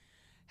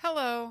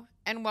Hello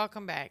and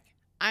welcome back.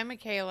 I'm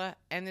Michaela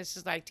and this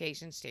is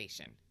Lactation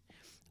Station.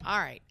 All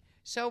right,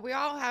 so we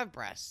all have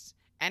breasts,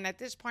 and at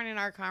this point in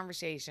our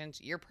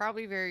conversations, you're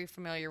probably very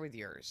familiar with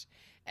yours,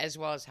 as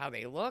well as how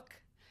they look,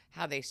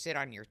 how they sit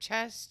on your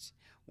chest,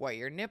 what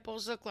your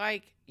nipples look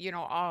like,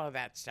 all of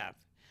that stuff.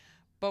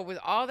 But with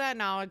all that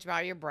knowledge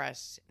about your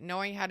breasts,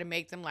 knowing how to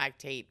make them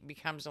lactate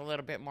becomes a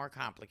little bit more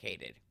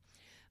complicated.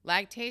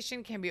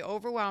 Lactation can be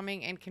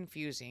overwhelming and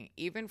confusing,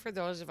 even for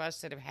those of us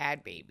that have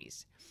had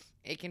babies.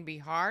 It can be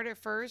hard at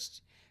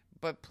first,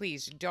 but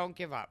please don't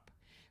give up.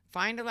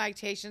 Find a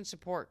lactation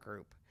support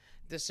group.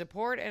 The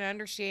support and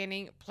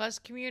understanding plus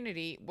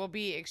community will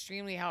be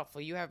extremely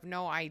helpful. You have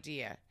no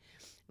idea.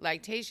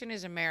 Lactation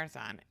is a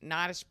marathon,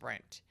 not a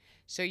sprint.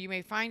 So you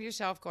may find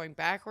yourself going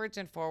backwards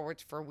and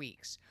forwards for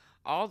weeks,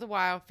 all the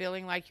while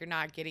feeling like you're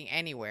not getting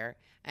anywhere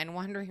and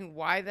wondering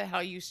why the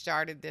hell you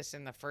started this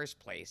in the first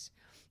place.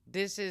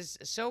 This is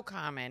so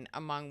common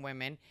among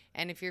women,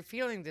 and if you're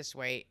feeling this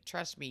way,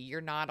 trust me, you're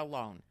not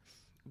alone.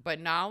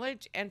 But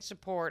knowledge and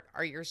support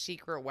are your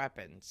secret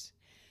weapons.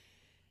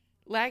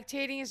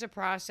 Lactating is a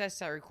process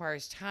that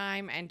requires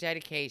time and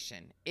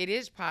dedication. It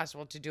is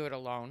possible to do it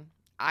alone.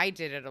 I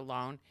did it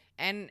alone,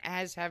 and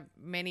as have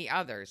many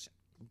others.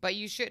 But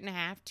you shouldn't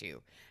have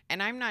to.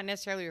 And I'm not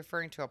necessarily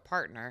referring to a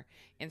partner.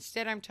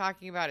 Instead, I'm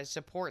talking about a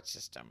support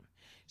system.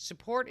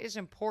 Support is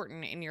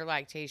important in your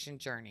lactation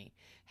journey.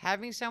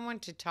 Having someone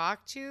to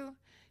talk to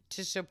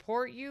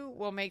support you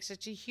will make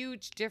such a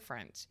huge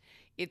difference.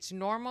 It's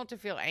normal to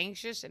feel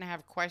anxious and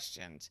have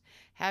questions.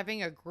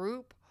 Having a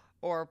group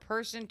or a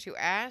person to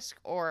ask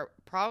or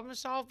problem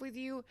solve with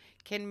you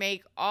can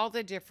make all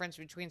the difference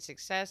between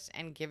success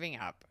and giving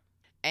up.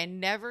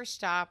 And never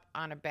stop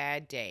on a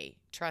bad day.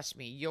 Trust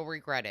me, you'll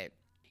regret it.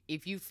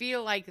 If you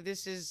feel like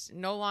this is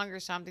no longer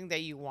something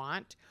that you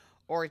want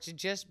or it's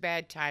just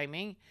bad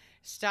timing,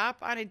 stop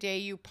on a day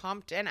you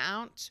pumped an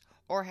ounce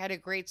or had a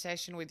great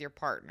session with your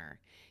partner.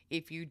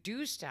 If you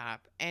do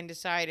stop and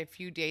decide a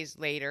few days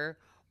later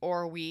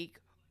or a week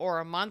or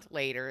a month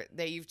later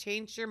that you've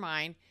changed your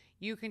mind,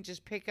 you can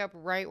just pick up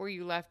right where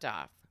you left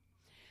off.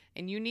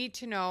 And you need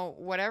to know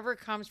whatever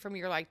comes from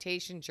your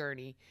lactation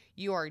journey,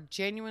 you are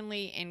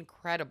genuinely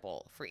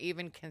incredible for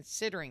even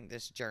considering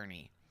this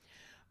journey.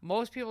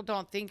 Most people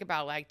don't think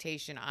about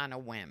lactation on a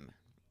whim.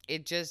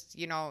 It just,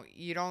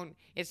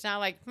 it's not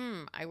like,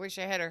 I wish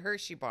I had a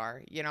Hershey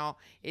bar.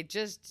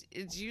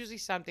 It's usually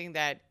something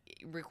that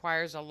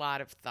requires a lot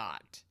of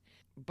thought.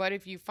 But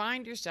if you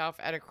find yourself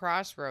at a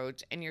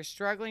crossroads and you're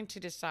struggling to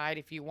decide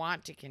if you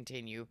want to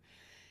continue,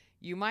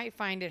 you might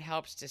find it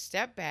helps to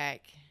step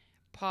back,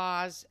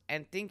 pause,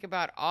 and think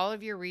about all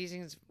of your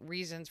reasons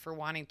for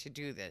wanting to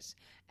do this,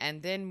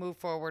 and then move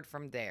forward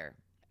from there.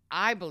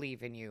 I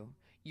believe in you.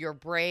 You're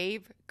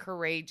brave,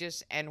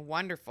 courageous, and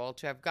wonderful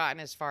to have gotten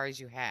as far as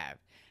you have.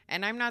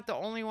 And I'm not the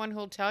only one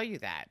who'll tell you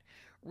that.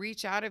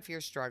 Reach out if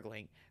you're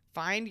struggling.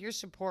 Find your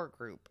support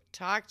group.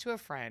 Talk to a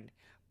friend.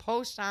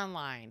 Post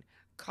online.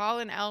 Call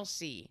an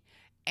LC.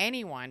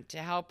 Anyone to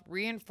help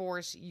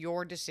reinforce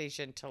your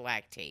decision to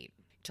lactate.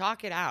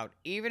 Talk it out,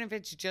 even if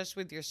it's just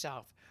with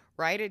yourself.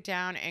 Write it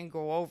down and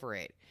go over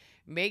it.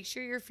 Make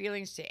sure your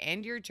feelings to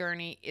end your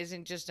journey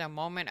isn't just a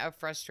moment of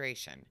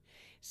frustration.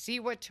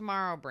 See what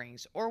tomorrow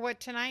brings or what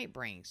tonight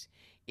brings.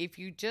 If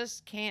you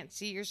just can't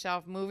see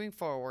yourself moving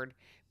forward,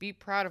 be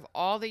proud of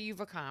all that you've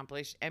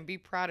accomplished and be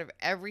proud of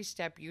every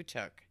step you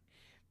took.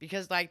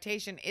 Because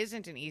lactation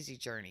isn't an easy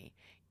journey.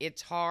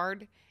 It's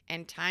hard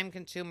and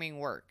time-consuming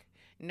work.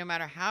 No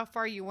matter how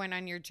far you went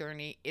on your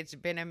journey, it's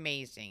been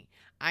amazing.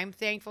 I'm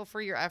thankful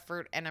for your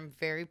effort and I'm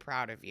very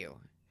proud of you.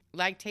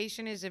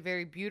 Lactation is a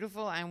very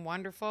beautiful and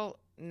wonderful,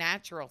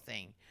 natural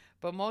thing,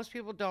 but most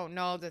people don't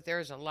know that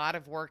there's a lot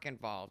of work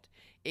involved.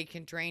 It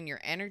can drain your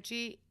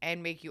energy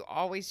and make you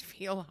always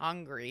feel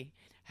hungry.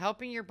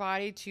 Helping your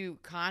body to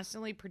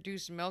constantly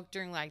produce milk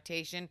during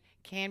lactation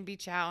can be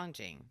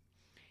challenging.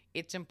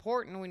 It's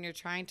important when you're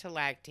trying to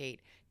lactate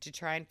to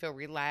try and feel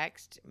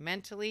relaxed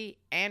mentally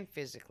and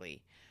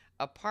physically.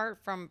 Apart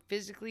from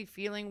physically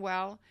feeling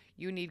well,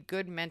 you need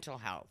good mental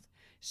health.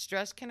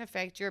 Stress can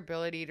affect your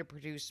ability to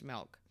produce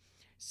milk.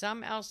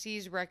 Some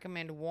LCs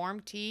recommend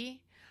warm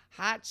tea,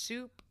 hot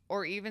soup,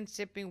 or even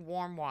sipping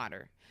warm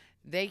water.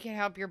 They can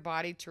help your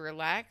body to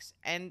relax,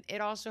 and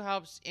it also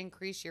helps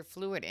increase your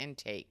fluid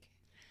intake.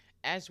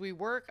 As we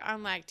work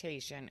on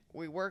lactation,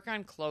 we work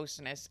on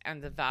closeness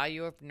and the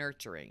value of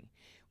nurturing.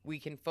 We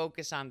can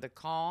focus on the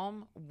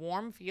calm,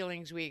 warm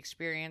feelings we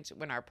experience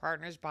when our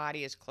partner's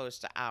body is close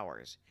to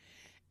ours.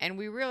 And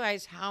we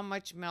realize how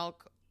much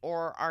milk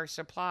or our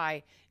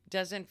supply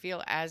doesn't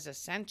feel as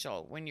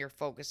essential when you're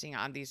focusing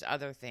on these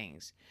other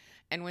things.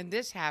 And when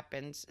this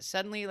happens,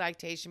 suddenly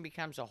lactation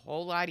becomes a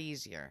whole lot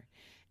easier.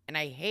 And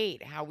I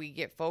hate how we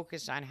get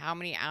focused on how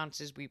many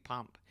ounces we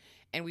pump.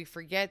 And we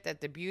forget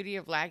that the beauty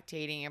of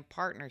lactating in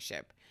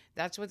partnership,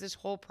 that's what this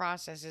whole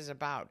process is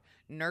about,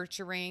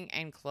 nurturing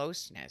and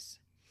closeness.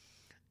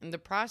 And the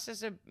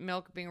process of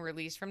milk being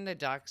released from the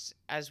ducts,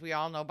 as we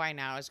all know by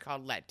now, is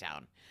called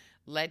letdown.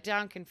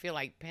 Letdown can feel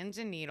like pins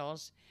and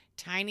needles,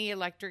 tiny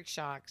electric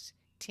shocks,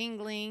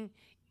 tingling,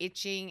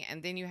 itching,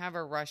 and then you have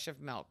a rush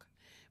of milk.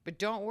 But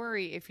don't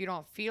worry if you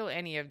don't feel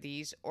any of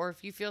these or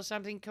if you feel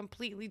something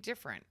completely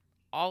different.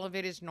 All of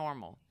it is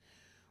normal.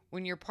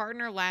 When your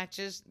partner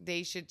latches,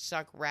 they should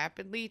suck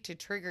rapidly to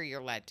trigger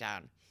your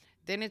letdown.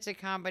 Then it's a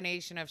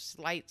combination of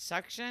slight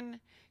suction,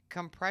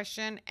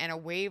 compression, and a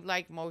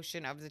wave-like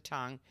motion of the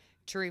tongue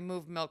to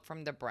remove milk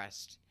from the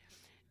breast.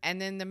 And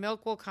then the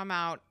milk will come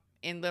out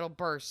in little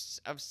bursts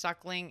of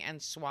suckling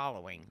and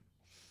swallowing.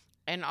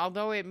 And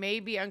although it may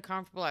be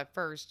uncomfortable at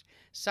first,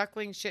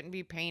 suckling shouldn't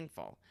be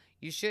painful.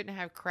 You shouldn't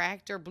have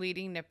cracked or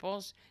bleeding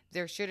nipples.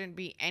 There shouldn't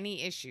be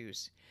any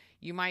issues.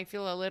 You might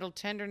feel a little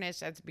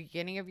tenderness at the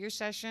beginning of your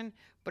session,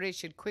 but it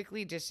should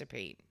quickly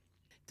dissipate.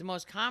 The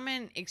most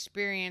common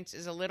experience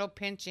is a little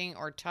pinching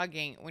or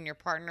tugging when your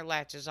partner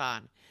latches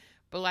on.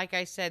 But like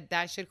I said,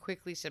 that should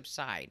quickly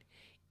subside.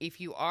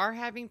 If you are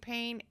having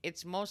pain,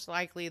 it's most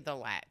likely the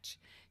latch.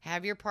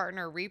 Have your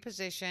partner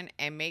reposition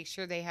and make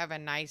sure they have a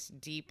nice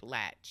deep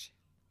latch.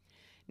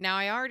 Now,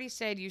 I already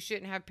said you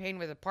shouldn't have pain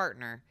with a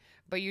partner,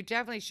 but you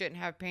definitely shouldn't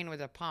have pain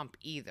with a pump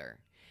either.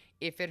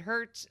 If it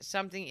hurts,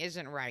 something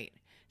isn't right.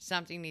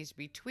 Something needs to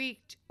be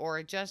tweaked or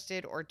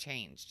adjusted or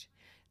changed.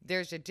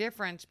 There's a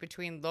difference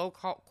between low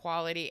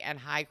quality and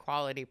high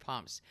quality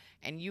pumps,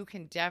 and you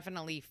can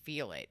definitely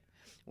feel it.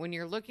 When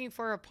you're looking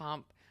for a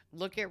pump,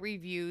 look at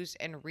reviews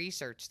and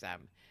research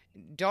them.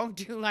 Don't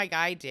do like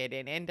I did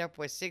and end up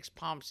with 6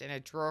 pumps and a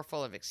drawer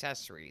full of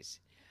accessories.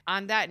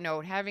 On that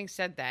note, having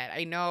said that,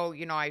 I know,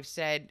 I've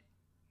said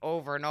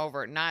over and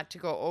over not to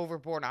go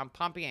overboard on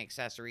pumping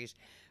accessories,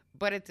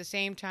 but at the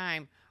same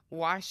time,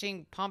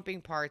 washing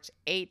pumping parts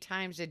 8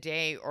 times a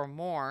day or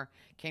more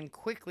can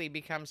quickly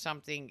become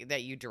something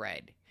that you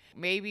dread.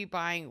 Maybe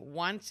buying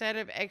 1 set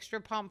of extra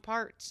pump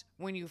parts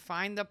when you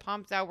find the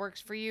pump that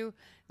works for you,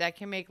 that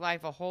can make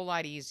life a whole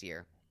lot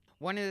easier.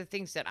 One of the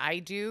things that I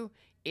do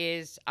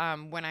is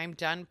when I'm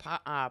done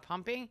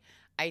pumping,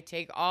 I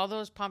take all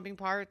those pumping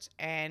parts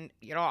and,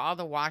 all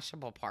the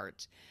washable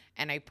parts,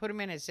 and I put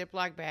them in a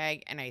Ziploc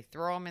bag and I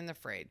throw them in the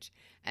fridge.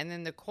 And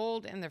then the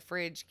cold in the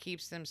fridge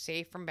keeps them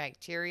safe from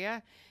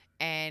bacteria.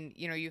 And,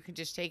 you can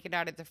just take it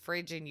out of the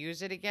fridge and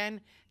use it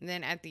again. And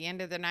then at the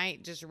end of the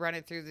night, just run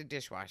it through the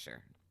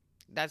dishwasher.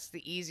 That's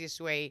the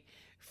easiest way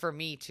for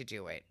me to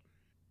do it.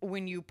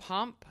 When you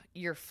pump,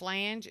 your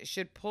flange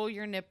should pull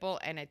your nipple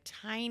and a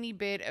tiny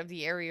bit of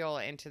the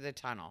areola into the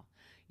tunnel.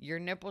 Your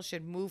nipple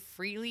should move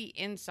freely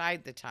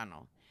inside the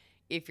tunnel.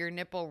 If your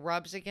nipple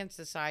rubs against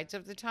the sides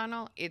of the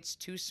tunnel, it's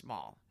too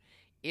small.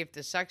 If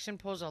the suction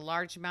pulls a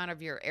large amount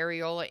of your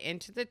areola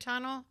into the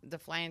tunnel, the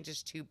flange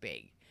is too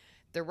big.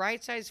 The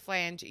right size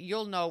flange,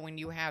 you'll know when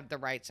you have the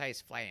right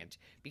size flange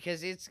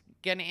because it's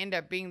going to end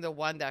up being the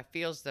one that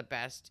feels the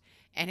best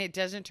and it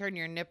doesn't turn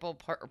your nipple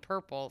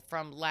purple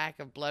from lack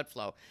of blood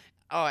flow.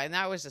 Oh, and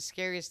that was the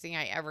scariest thing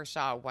I ever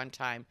saw one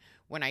time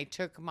when I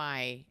took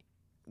my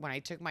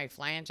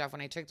flange off,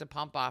 when I took the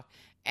pump off,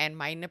 and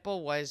my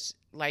nipple was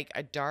like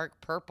a dark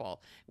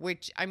purple,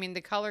 which,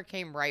 the color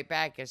came right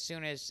back as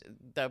soon as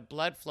the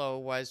blood flow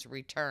was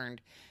returned,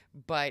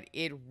 but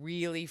it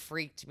really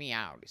freaked me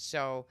out.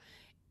 So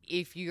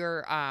if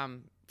your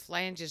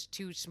flange is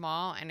too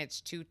small and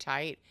it's too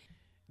tight,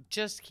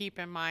 just keep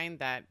in mind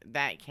that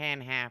that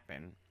can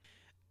happen.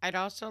 I'd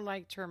also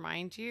like to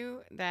remind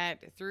you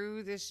that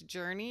through this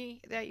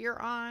journey that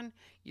you're on,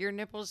 your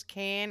nipples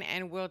can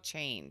and will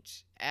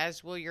change,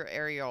 as will your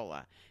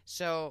areola.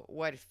 So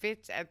what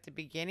fits at the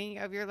beginning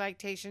of your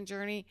lactation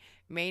journey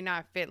may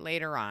not fit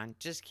later on.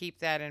 Just keep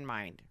that in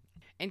mind.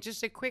 And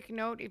just a quick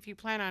note, if you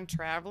plan on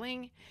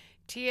traveling,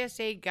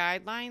 TSA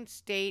guidelines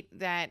state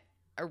that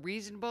a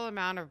reasonable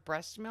amount of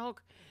breast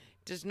milk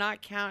does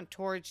not count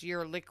towards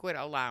your liquid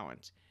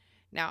allowance.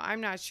 Now,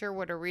 I'm not sure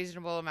what a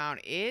reasonable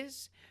amount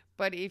is,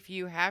 but if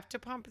you have to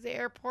pump at the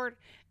airport,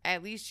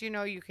 at least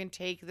you can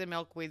take the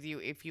milk with you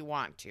if you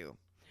want to.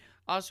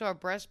 Also, a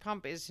breast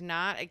pump is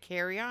not a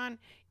carry-on.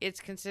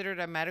 It's considered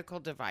a medical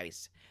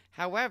device.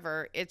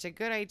 However, it's a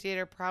good idea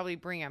to probably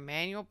bring a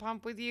manual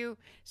pump with you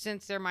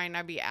since there might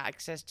not be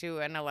access to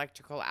an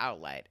electrical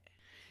outlet.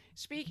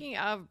 Speaking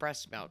of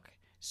breast milk,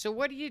 so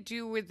what do you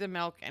do with the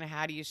milk and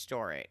how do you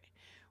store it?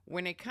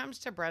 When it comes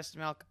to breast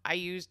milk, I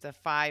use the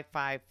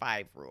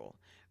 5-5-5 rule.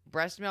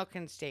 Breast milk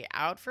can stay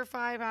out for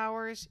 5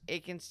 hours,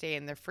 it can stay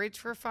in the fridge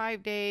for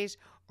 5 days,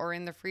 or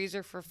in the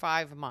freezer for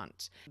 5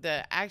 months.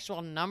 The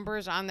actual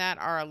numbers on that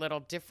are a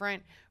little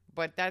different,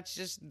 but that's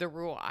just the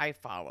rule I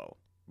follow.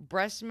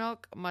 Breast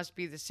milk must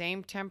be the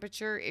same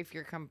temperature if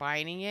you're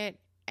combining it,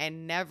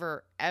 and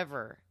never,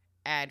 ever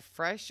add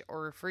fresh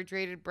or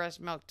refrigerated breast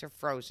milk to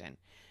frozen.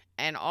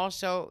 And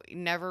also,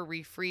 never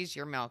refreeze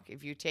your milk.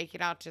 If you take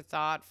it out to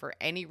thaw it for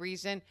any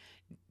reason,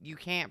 you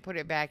can't put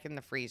it back in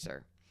the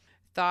freezer.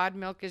 Thawed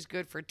milk is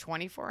good for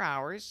 24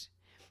 hours.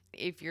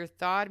 If your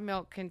thawed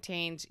milk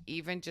contains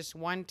even just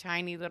one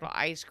tiny little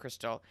ice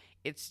crystal,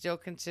 it's still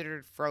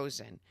considered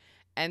frozen.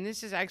 And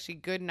this is actually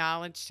good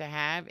knowledge to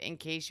have in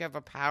case you have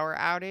a power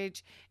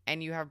outage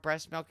and you have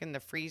breast milk in the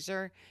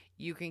freezer.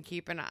 You can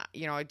keep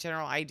a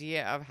general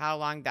idea of how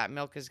long that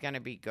milk is going to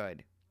be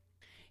good.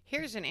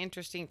 Here's an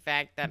interesting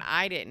fact that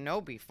I didn't know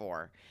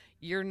before.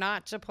 You're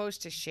not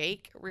supposed to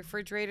shake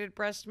refrigerated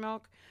breast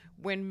milk.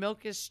 When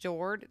milk is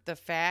stored, the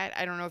fat,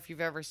 I don't know if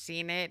you've ever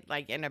seen it,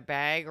 like in a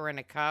bag or in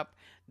a cup,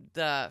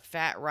 the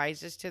fat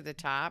rises to the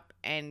top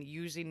and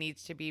usually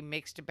needs to be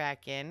mixed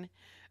back in.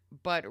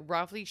 But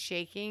roughly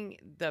shaking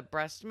the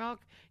breast milk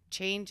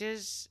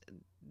changes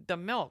the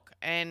milk.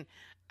 And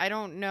I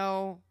don't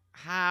know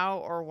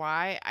how or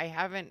why. I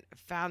haven't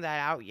found that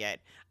out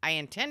yet. I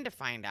intend to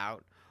find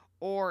out.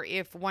 Or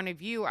if one of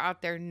you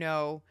out there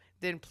know,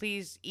 then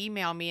please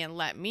email me and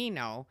let me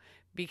know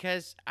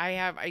because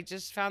I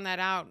just found that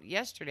out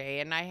yesterday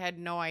and I had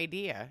no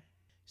idea.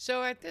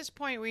 So at this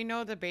point we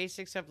know the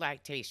basics of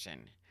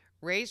lactation.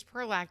 Raised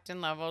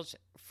prolactin levels,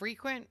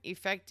 frequent,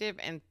 effective,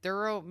 and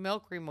thorough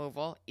milk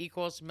removal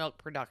equals milk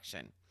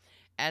production.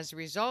 As a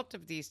result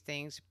of these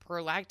things,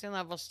 prolactin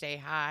levels stay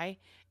high,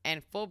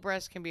 and full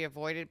breast can be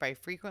avoided by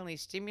frequently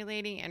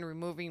stimulating and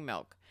removing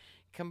milk.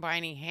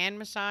 Combining hand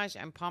massage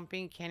and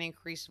pumping can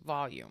increase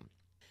volume.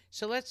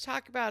 So let's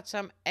talk about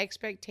some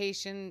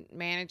expectation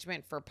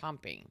management for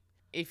pumping.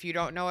 If you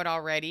don't know it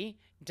already,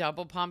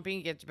 double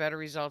pumping gets better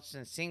results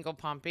than single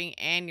pumping,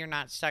 and you're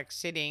not stuck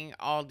sitting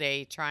all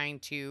day trying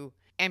to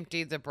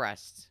empty the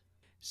breasts.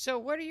 So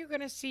what are you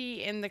going to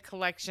see in the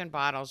collection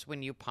bottles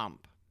when you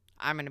pump?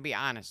 I'm going to be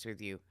honest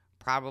with you.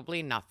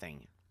 Probably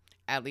nothing.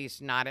 At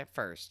least not at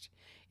first.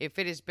 If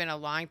it has been a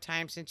long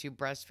time since you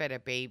breastfed a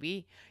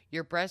baby,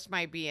 your breast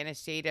might be in a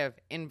state of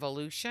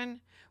involution,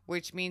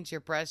 which means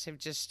your breasts have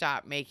just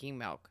stopped making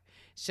milk.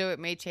 So it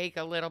may take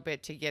a little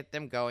bit to get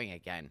them going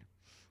again.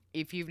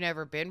 If you've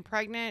never been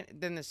pregnant,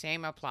 then the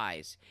same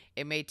applies.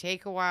 It may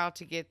take a while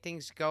to get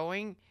things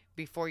going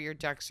before your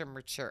ducts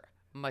are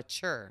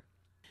mature.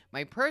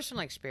 My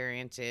personal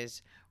experience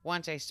is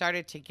once I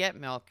started to get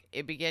milk,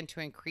 it began to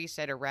increase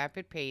at a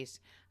rapid pace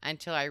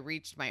until I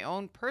reached my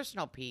own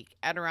personal peak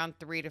at around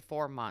 3 to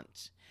 4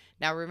 months.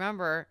 Now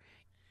remember,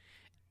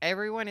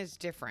 everyone is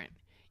different.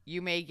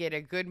 You may get a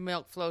good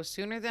milk flow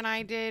sooner than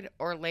I did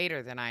or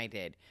later than I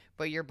did,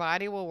 but your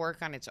body will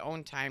work on its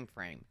own time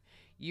frame.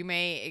 You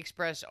may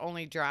express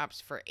only drops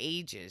for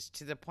ages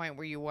to the point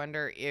where you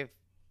wonder if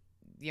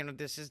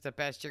this is the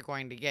best you're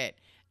going to get.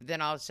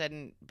 Then all of a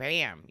sudden,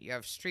 bam, you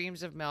have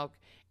streams of milk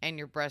and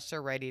your breasts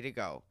are ready to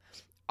go.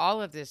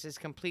 All of this is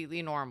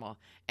completely normal,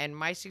 and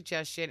my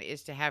suggestion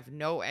is to have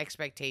no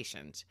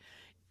expectations.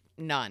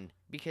 None,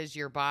 because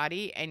your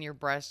body and your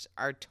breasts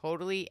are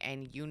totally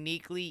and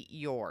uniquely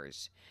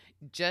yours.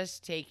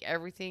 Just take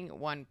everything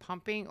one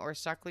pumping or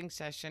suckling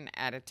session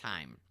at a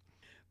time.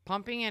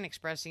 Pumping and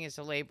expressing is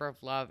a labor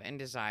of love and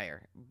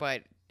desire,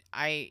 but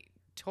I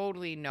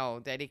totally know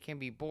that it can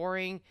be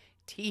boring,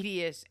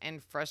 tedious,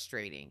 and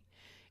frustrating.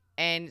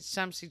 And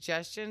some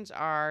suggestions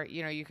are,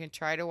 you can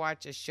try to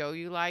watch a show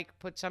you like,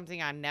 put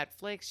something on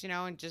Netflix,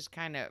 and just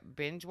kind of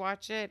binge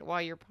watch it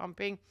while you're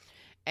pumping.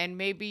 And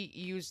maybe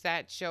use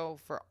that show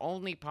for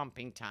only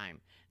pumping time.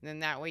 And then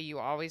that way you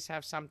always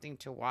have something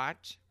to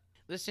watch.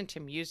 Listen to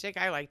music.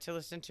 I like to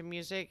listen to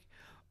music.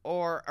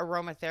 Or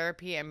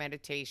aromatherapy and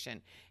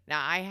meditation.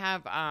 Now, I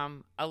have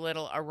a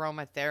little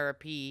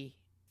aromatherapy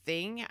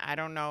thing. I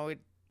don't know.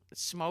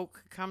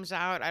 Smoke comes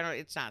out.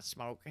 It's not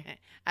smoke.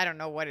 I don't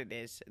know what it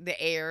is. The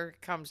air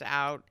comes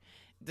out,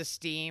 the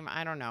steam,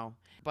 I don't know.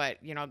 But,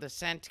 the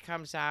scent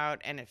comes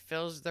out and it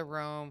fills the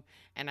room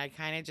and I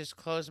kind of just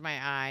close my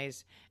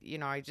eyes.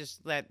 I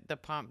just let the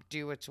pump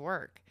do its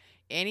work.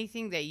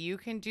 Anything that you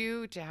can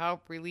do to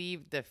help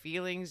relieve the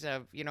feelings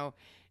of,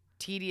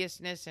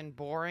 tediousness and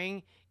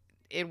boring,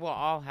 it will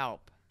all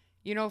help.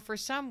 For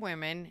some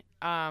women,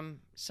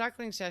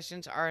 suckling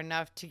sessions are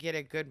enough to get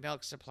a good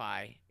milk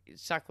supply.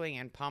 Suckling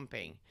and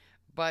pumping.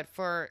 But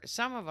for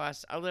some of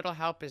us, a little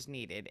help is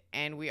needed,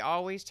 and we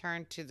always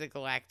turn to the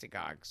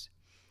Galactagogues.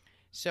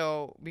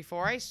 So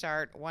before I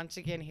start, once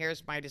again,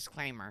 here's my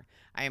disclaimer.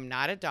 I am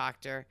not a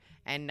doctor,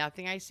 and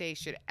nothing I say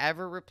should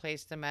ever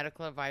replace the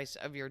medical advice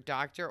of your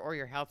doctor or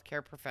your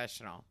healthcare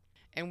professional.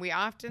 And we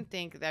often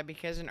think that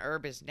because an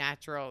herb is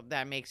natural,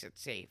 that makes it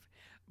safe.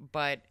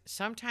 But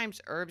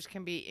sometimes herbs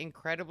can be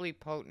incredibly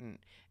potent,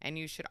 and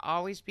you should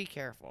always be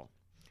careful.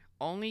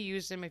 Only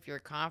use them if you're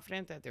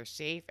confident that they're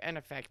safe and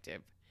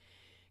effective.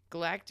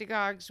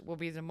 Galactagogues will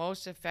be the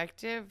most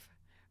effective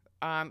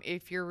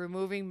if you're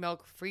removing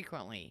milk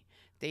frequently.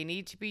 They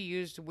need to be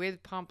used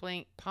with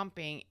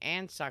pumping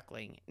and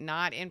suckling,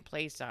 not in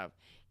place of.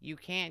 You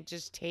can't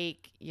just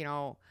take,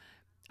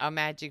 a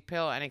magic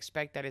pill and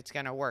expect that it's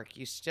going to work.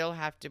 You still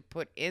have to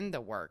put in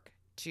the work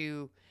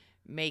to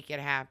make it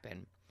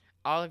happen.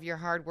 All of your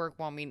hard work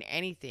won't mean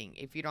anything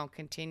if you don't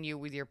continue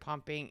with your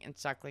pumping and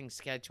suckling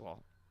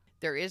schedule.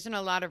 There isn't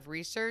a lot of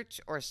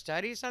research or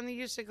studies on the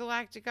use of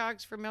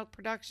galactagogues for milk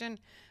production,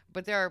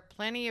 but there are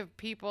plenty of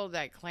people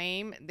that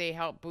claim they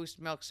help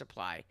boost milk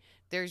supply.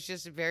 There's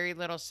just very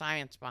little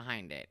science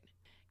behind it.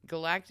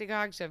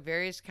 Galactagogues of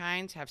various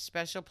kinds have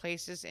special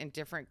places in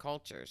different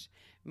cultures.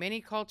 Many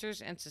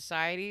cultures and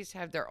societies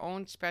have their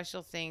own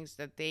special things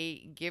that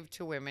they give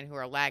to women who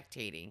are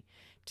lactating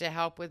to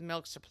help with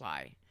milk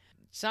supply.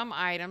 Some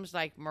items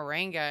like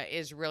moringa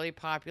is really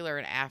popular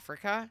in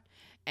Africa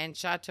and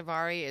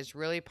shatavari is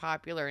really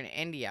popular in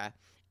India.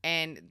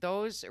 And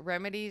those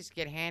remedies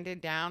get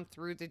handed down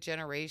through the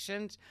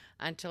generations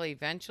until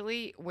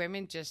eventually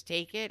women just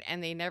take it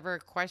and they never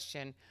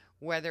question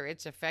whether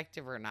it's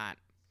effective or not.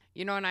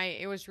 And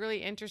it was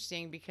really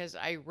interesting because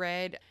I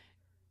read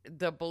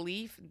the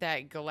belief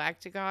that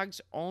galactagogues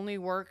only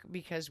work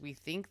because we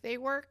think they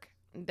work,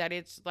 that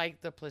it's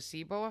like the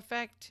placebo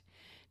effect.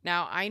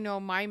 Now, I know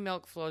my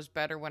milk flows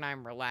better when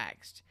I'm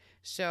relaxed.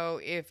 So,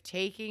 if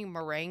taking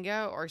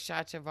moringa or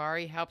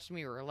shatavari helps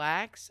me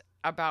relax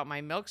about my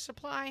milk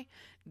supply,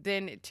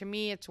 then to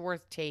me it's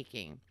worth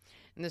taking.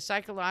 And the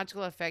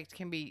psychological effect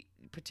can be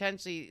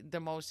potentially the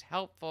most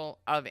helpful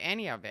of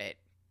any of it.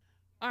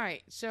 All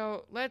right,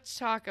 so let's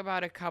talk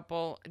about a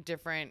couple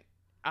different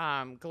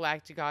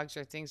galactagogues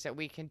or things that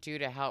we can do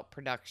to help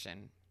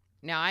production.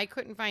 Now, I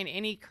couldn't find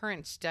any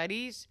current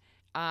studies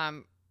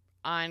um,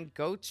 on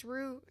goat's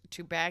rue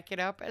to back it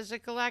up as a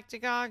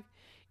galactagogue.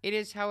 It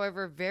is,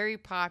 however, very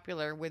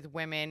popular with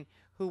women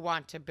who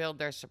want to build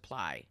their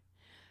supply.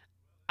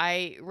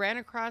 I ran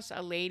across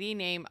a lady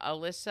named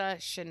Alyssa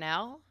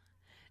Chanel,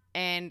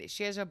 and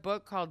she has a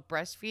book called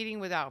Breastfeeding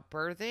Without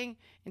Birthing,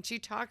 and she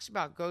talks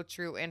about goat's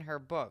rue in her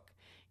book.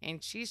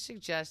 And she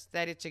suggests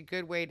that it's a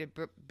good way to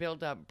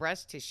build up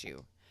breast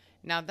tissue.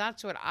 Now,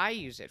 that's what I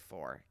use it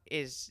for,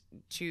 is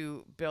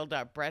to build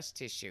up breast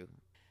tissue.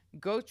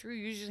 Goat's rue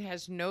usually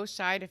has no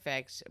side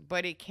effects,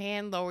 but it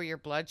can lower your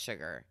blood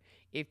sugar.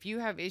 If you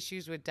have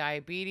issues with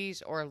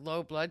diabetes or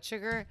low blood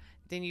sugar,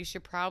 then you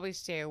should probably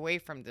stay away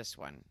from this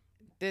one.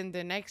 Then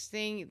the next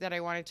thing that I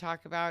want to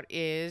talk about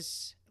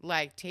is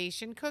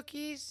lactation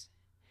cookies.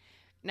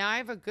 Now, I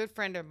have a good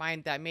friend of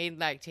mine that made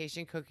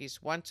lactation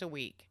cookies once a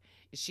week.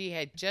 She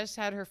had just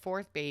had her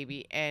fourth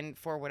baby and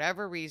for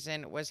whatever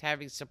reason was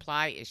having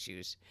supply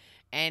issues.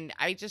 And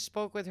I just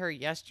spoke with her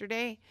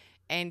yesterday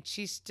and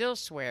she still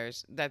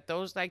swears that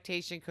those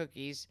lactation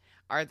cookies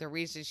are the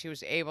reason she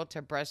was able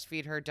to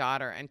breastfeed her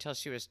daughter until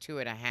she was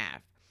 2.5.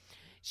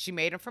 She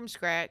made them from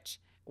scratch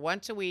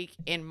once a week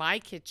in my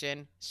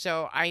kitchen,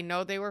 so I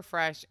know they were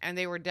fresh and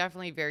they were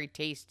definitely very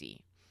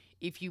tasty.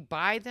 If you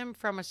buy them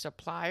from a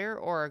supplier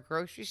or a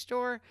grocery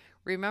store,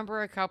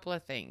 remember a couple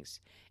of things.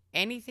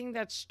 Anything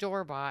that's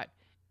store-bought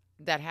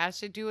that has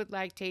to do with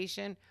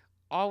lactation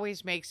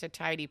always makes a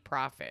tidy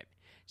profit.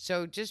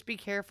 So just be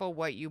careful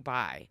what you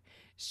buy.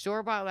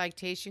 Store-bought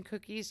lactation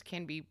cookies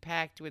can be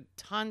packed with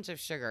tons of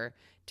sugar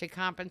to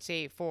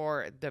compensate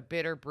for the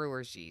bitter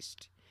brewer's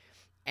yeast.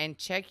 And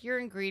check your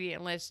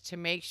ingredient list to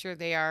make sure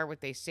they are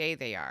what they say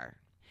they are.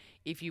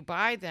 If you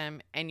buy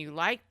them and you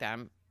like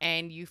them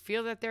and you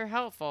feel that they're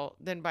helpful,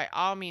 then by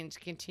all means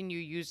continue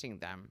using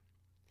them.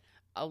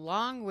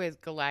 Along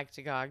with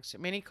galactagogues,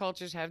 many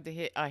cultures have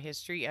a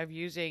history of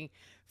using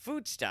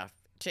foodstuff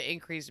to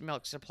increase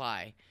milk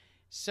supply.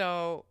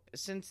 So,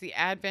 since the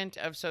advent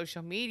of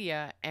social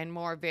media and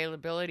more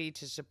availability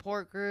to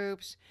support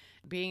groups,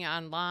 being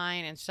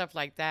online and stuff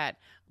like that,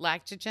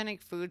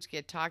 lactogenic foods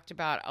get talked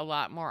about a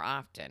lot more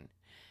often.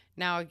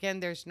 Now, again,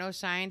 there's no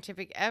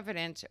scientific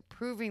evidence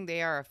proving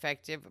they are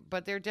effective,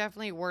 but they're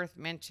definitely worth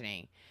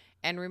mentioning.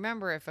 And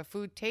remember, if a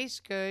food tastes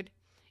good,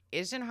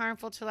 isn't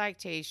harmful to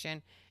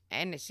lactation,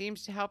 and it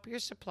seems to help your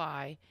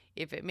supply,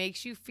 if it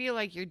makes you feel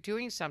like you're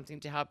doing something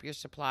to help your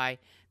supply,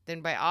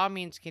 then by all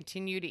means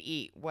continue to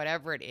eat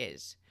whatever it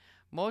is.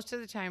 Most of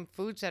the time,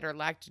 foods that are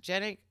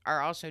lactogenic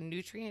are also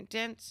nutrient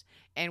dense,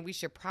 and we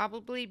should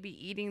probably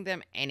be eating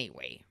them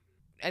anyway.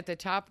 At the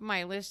top of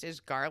my list is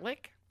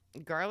garlic.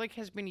 Garlic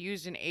has been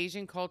used in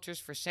Asian cultures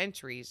for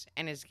centuries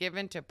and is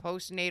given to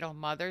postnatal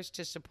mothers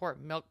to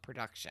support milk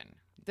production.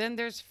 Then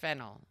there's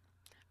fennel.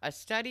 A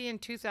study in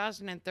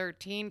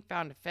 2013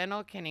 found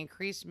fennel can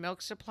increase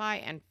milk supply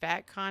and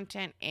fat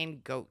content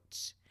in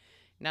goats.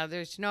 Now,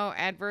 there's no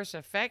adverse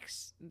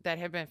effects that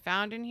have been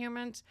found in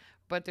humans,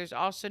 but there's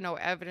also no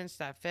evidence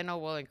that fennel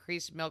will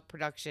increase milk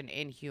production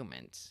in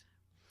humans.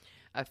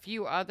 A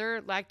few other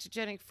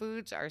lactogenic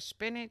foods are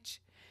spinach,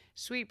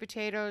 sweet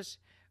potatoes,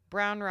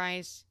 brown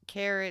rice,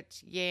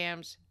 carrots,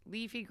 yams,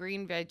 leafy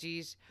green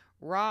veggies,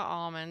 raw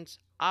almonds,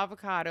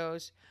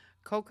 avocados,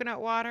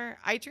 coconut water.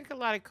 I drink a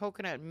lot of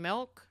coconut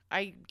milk.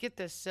 I get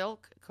the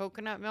Silk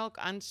coconut milk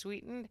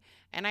unsweetened,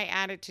 and I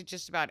add it to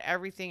just about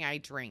everything I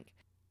drink.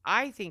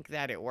 I think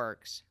that it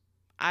works.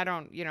 I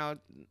don't,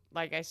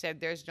 like I said,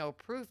 there's no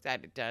proof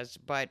that it does,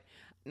 but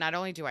not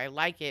only do I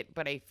like it,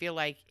 but I feel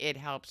like it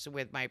helps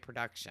with my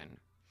production.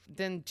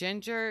 Then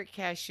ginger,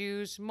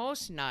 cashews,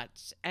 most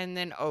nuts, and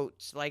then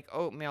oats, like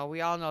oatmeal.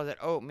 We all know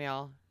that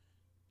oatmeal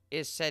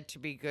is said to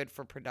be good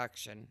for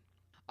production.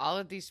 All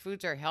of these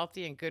foods are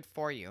healthy and good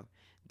for you.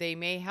 They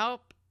may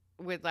help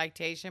with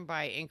lactation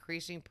by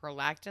increasing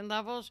prolactin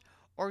levels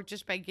or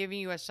just by giving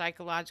you a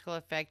psychological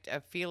effect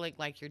of feeling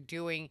like you're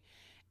doing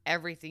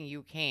everything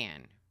you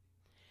can.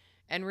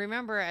 And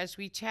remember, as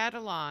we chat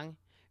along,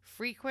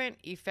 frequent,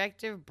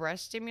 effective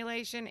breast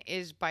stimulation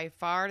is by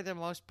far the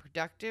most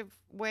productive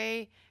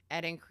way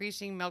at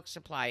increasing milk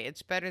supply.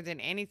 It's better than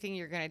anything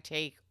you're going to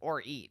take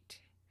or eat.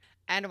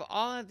 Out of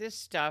all of this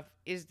stuff,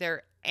 is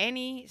there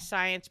any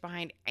science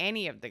behind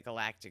any of the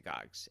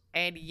galactagogues?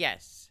 And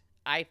yes,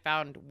 I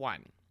found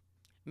one.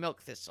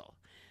 Milk thistle.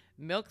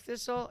 Milk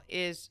thistle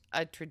is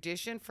a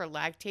tradition for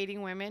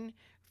lactating women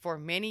for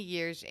many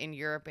years in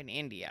Europe and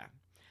India.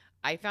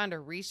 I found a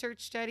research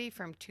study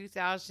from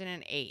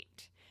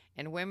 2008,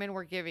 and women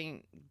were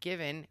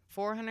given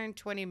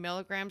 420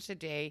 milligrams a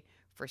day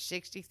for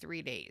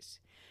 63 days.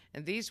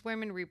 And these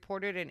women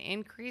reported an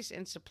increase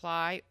in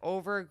supply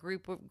over a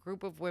group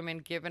of women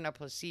given a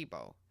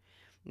placebo.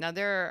 Now,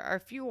 there are a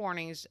few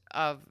warnings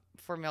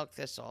for milk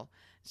thistle.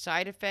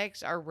 Side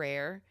effects are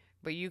rare,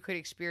 but you could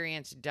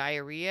experience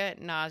diarrhea,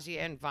 nausea,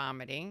 and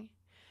vomiting.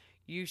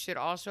 You should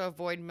also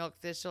avoid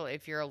milk thistle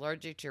if you're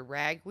allergic to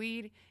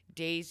ragweed,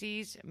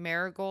 daisies,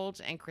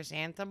 marigolds, and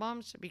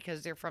chrysanthemums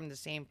because they're from the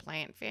same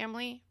plant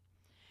family.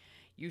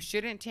 You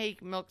shouldn't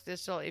take milk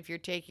thistle if you're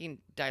taking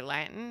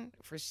Dilantin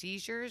for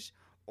seizures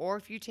or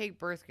if you take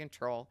birth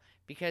control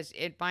because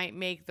it might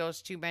make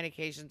those two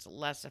medications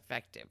less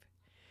effective.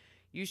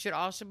 You should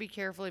also be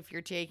careful if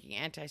you're taking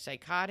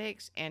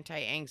antipsychotics,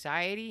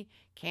 anti-anxiety,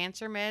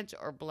 cancer meds,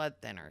 or blood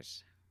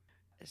thinners.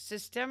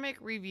 Systemic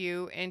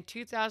Review in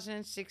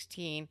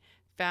 2016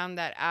 found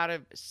that out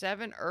of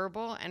 7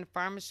 herbal and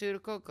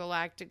pharmaceutical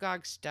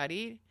galactagogues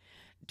studied,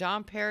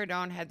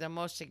 domperidone had the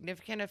most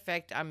significant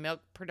effect on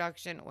milk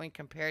production when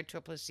compared to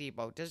a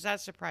placebo. Does that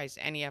surprise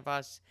any of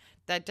us?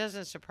 That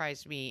doesn't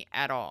surprise me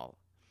at all.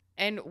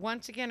 And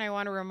once again, I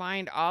want to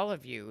remind all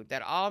of you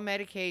that all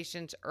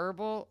medications,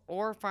 herbal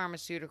or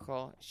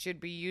pharmaceutical, should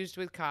be used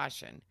with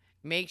caution.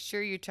 Make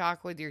sure you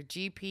talk with your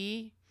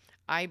GP,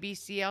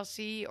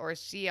 IBCLC, or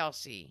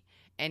CLC,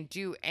 and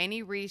do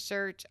any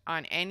research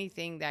on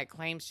anything that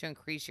claims to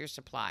increase your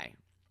supply.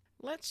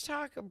 Let's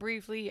talk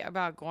briefly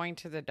about going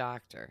to the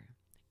doctor.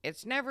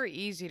 It's never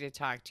easy to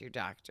talk to your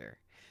doctor,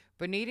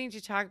 but needing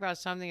to talk about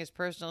something as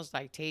personal as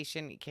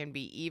lactation can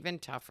be even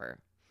tougher.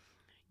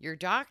 Your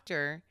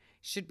doctor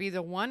should be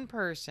the one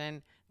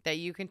person that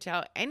you can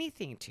tell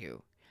anything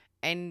to,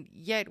 and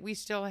yet we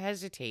still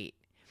hesitate.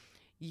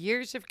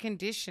 Years of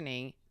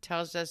conditioning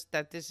tells us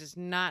that this is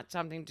not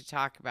something to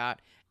talk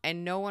about,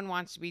 and no one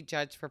wants to be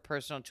judged for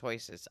personal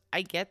choices.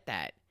 I get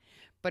that.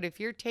 But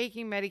if you're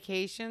taking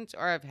medications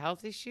or have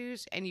health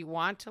issues and you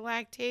want to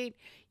lactate,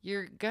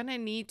 you're going to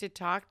need to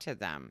talk to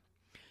them.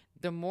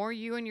 The more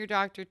you and your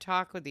doctor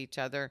talk with each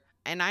other,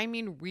 and I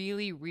mean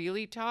really,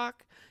 really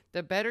talk,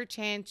 the better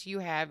chance you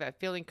have at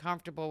feeling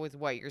comfortable with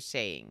what you're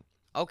saying.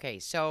 Okay,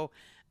 so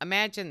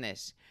imagine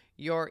this.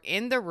 You're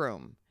in the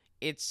room.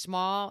 It's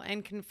small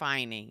and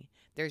confining.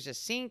 There's a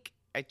sink,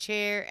 a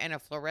chair, and a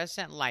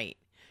fluorescent light.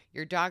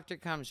 Your doctor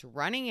comes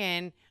running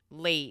in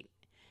late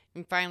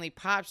and finally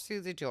pops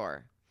through the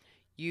door.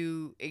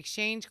 You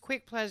exchange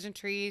quick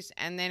pleasantries,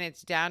 and then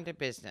it's down to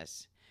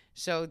business.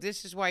 So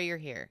this is why you're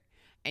here.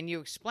 And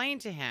you explain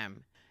to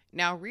him.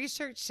 Now,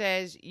 research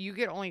says you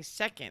get only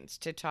seconds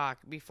to talk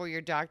before your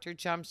doctor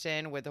jumps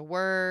in with a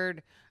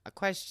word, a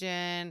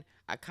question,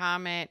 a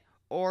comment,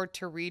 or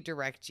to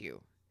redirect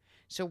you.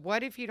 So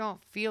what if you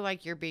don't feel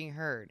like you're being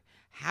heard?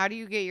 How do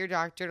you get your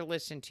doctor to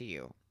listen to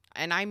you?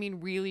 And I mean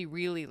really,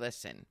 really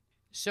listen.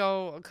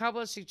 So a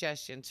couple of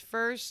suggestions.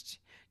 First,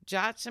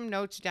 jot some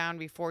notes down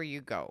before you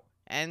go.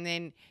 And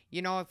then,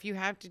 if you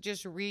have to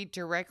just read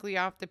directly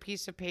off the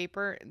piece of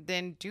paper,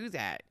 then do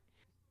that.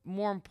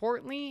 More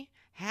importantly,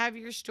 have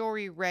your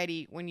story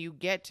ready when you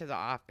get to the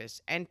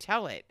office and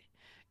tell it.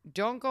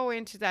 Don't go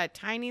into that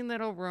tiny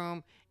little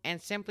room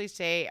and simply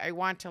say, I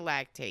want to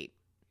lactate,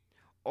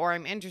 or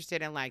I'm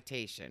interested in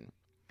lactation.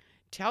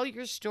 Tell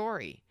your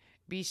story.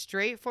 Be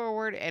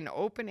straightforward and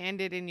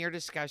open-ended in your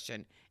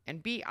discussion,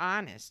 and be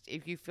honest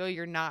if you feel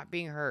you're not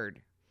being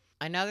heard.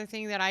 Another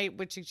thing that I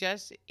would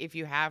suggest, if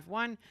you have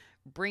one,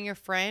 bring a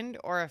friend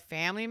or a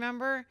family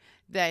member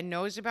that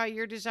knows about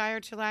your desire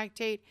to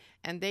lactate,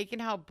 and they can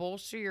help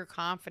bolster your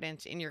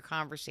confidence in your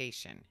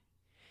conversation.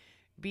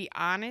 Be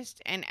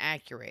honest and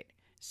accurate.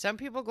 Some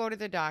people go to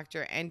the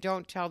doctor and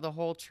don't tell the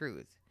whole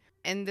truth.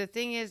 And the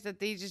thing is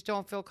that they just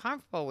don't feel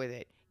comfortable with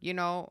it.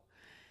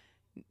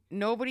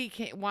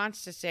 Nobody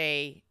wants to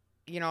say,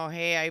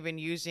 hey, I've been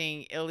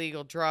using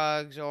illegal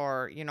drugs,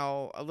 or,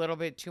 a little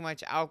bit too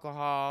much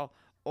alcohol,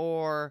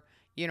 or,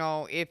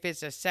 if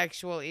it's a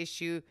sexual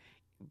issue.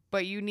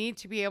 But you need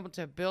to be able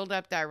to build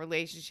up that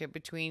relationship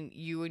between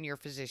you and your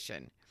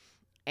physician.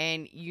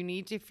 And you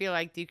need to feel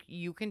like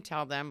you can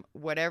tell them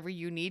whatever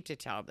you need to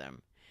tell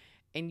them.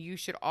 And you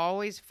should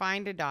always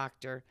find a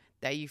doctor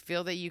that you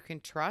feel that you can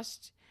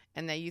trust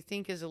and that you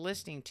think is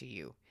listening to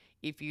you.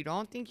 If you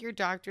don't think your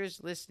doctor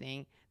is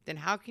listening, then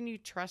how can you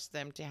trust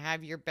them to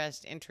have your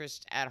best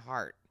interest at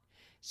heart?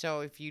 So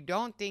if you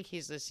don't think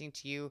he's listening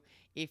to you,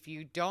 if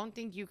you don't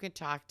think you can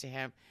talk to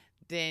him,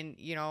 then,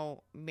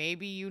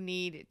 maybe you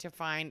need to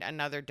find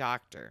another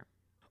doctor.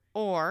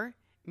 Or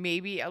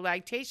maybe a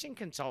lactation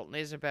consultant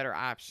is a better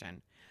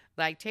option.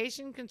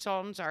 Lactation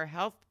consultants are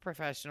health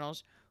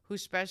professionals who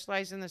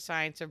specialize in the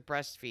science of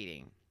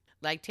breastfeeding.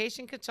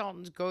 Lactation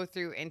consultants go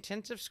through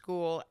intensive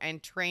school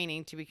and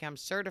training to become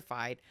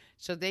certified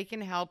so they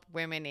can help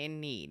women in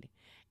need.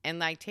 And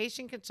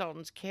lactation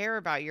consultants care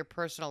about your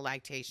personal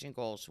lactation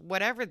goals,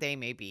 whatever they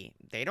may be.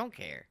 They don't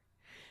care.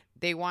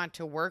 They want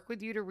to work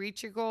with you to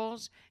reach your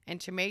goals and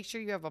to make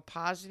sure you have a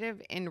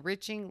positive,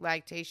 enriching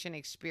lactation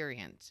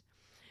experience.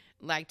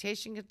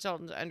 Lactation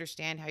consultants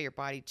understand how your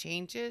body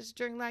changes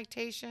during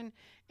lactation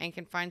and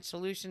can find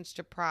solutions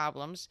to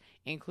problems,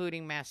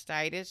 including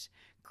mastitis,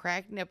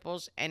 cracked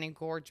nipples, and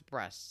engorged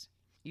breasts.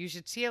 You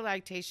should see a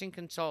lactation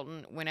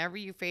consultant whenever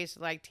you face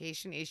a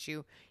lactation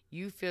issue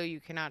you feel you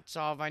cannot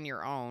solve on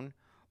your own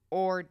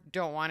or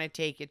don't want to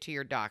take it to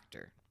your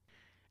doctor.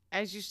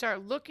 As you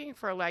start looking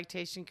for a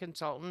lactation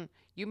consultant,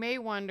 you may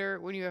wonder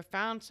when you have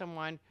found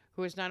someone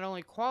who is not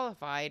only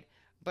qualified,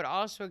 but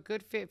also a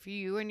good fit for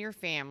you and your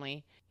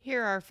family.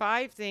 Here are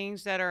 5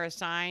 things that are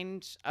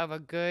signs of a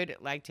good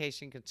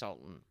lactation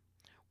consultant.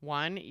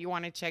 1, you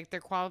want to check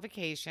their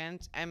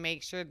qualifications and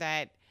make sure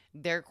that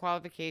their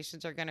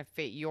qualifications are going to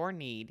fit your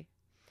need,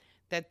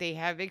 that they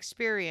have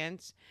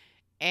experience,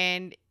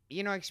 and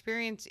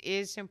experience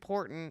is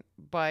important,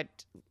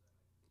 but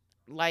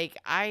like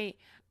I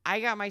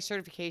got my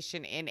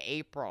certification in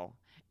April,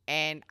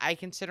 and I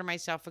consider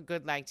myself a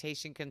good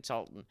lactation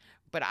consultant,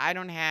 but I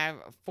don't have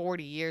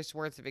 40 years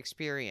worth of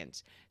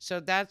experience. So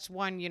that's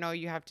one,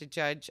 you have to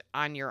judge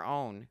on your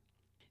own.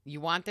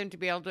 You want them to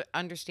be able to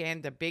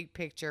understand the big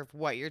picture of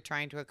what you're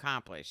trying to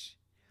accomplish.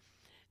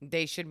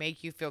 They should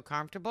make you feel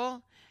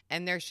comfortable,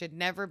 and there should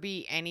never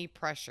be any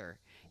pressure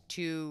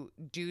to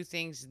do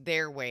things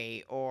their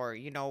way or,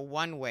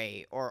 one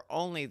way or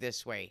only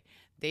this way.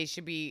 They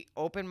should be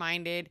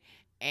open-minded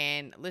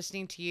and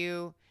listening to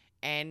you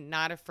and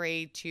not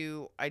afraid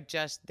to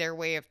adjust their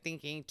way of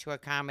thinking to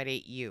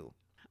accommodate you.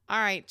 All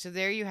right, so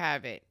there you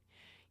have it.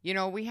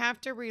 We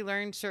have to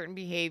relearn certain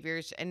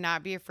behaviors and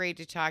not be afraid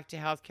to talk to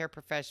healthcare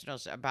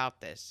professionals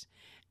about this.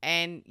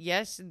 And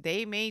yes,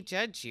 they may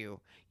judge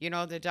you.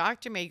 The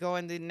doctor may go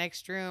in the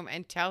next room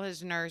and tell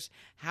his nurse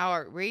how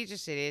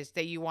outrageous it is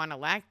that you want to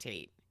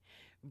lactate.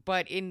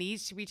 But it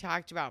needs to be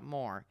talked about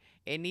more.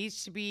 It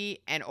needs to be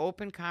an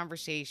open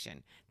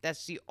conversation.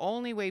 That's the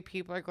only way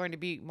people are going to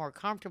be more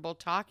comfortable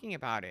talking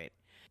about it.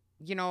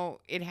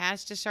 It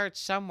has to start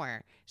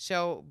somewhere.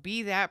 So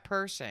be that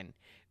person.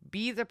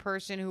 Be the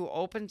person who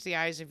opens the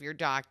eyes of your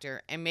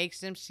doctor and makes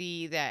them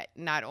see that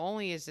not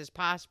only is this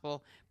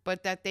possible,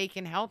 but that they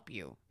can help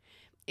you.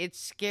 It's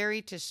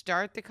scary to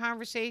start the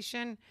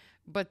conversation,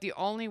 but the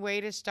only way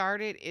to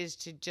start it is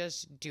to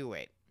just do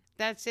it.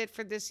 That's it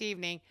for this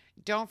evening.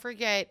 Don't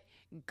forget,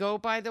 go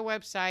by the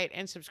website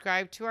and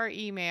subscribe to our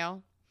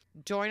email.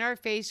 Join our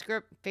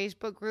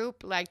Facebook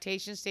group,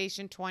 Lactation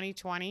Station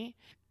 2020.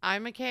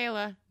 I'm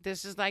Michaela.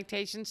 This is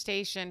Lactation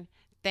Station.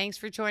 Thanks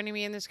for joining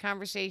me in this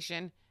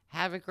conversation.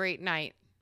 Have a great night.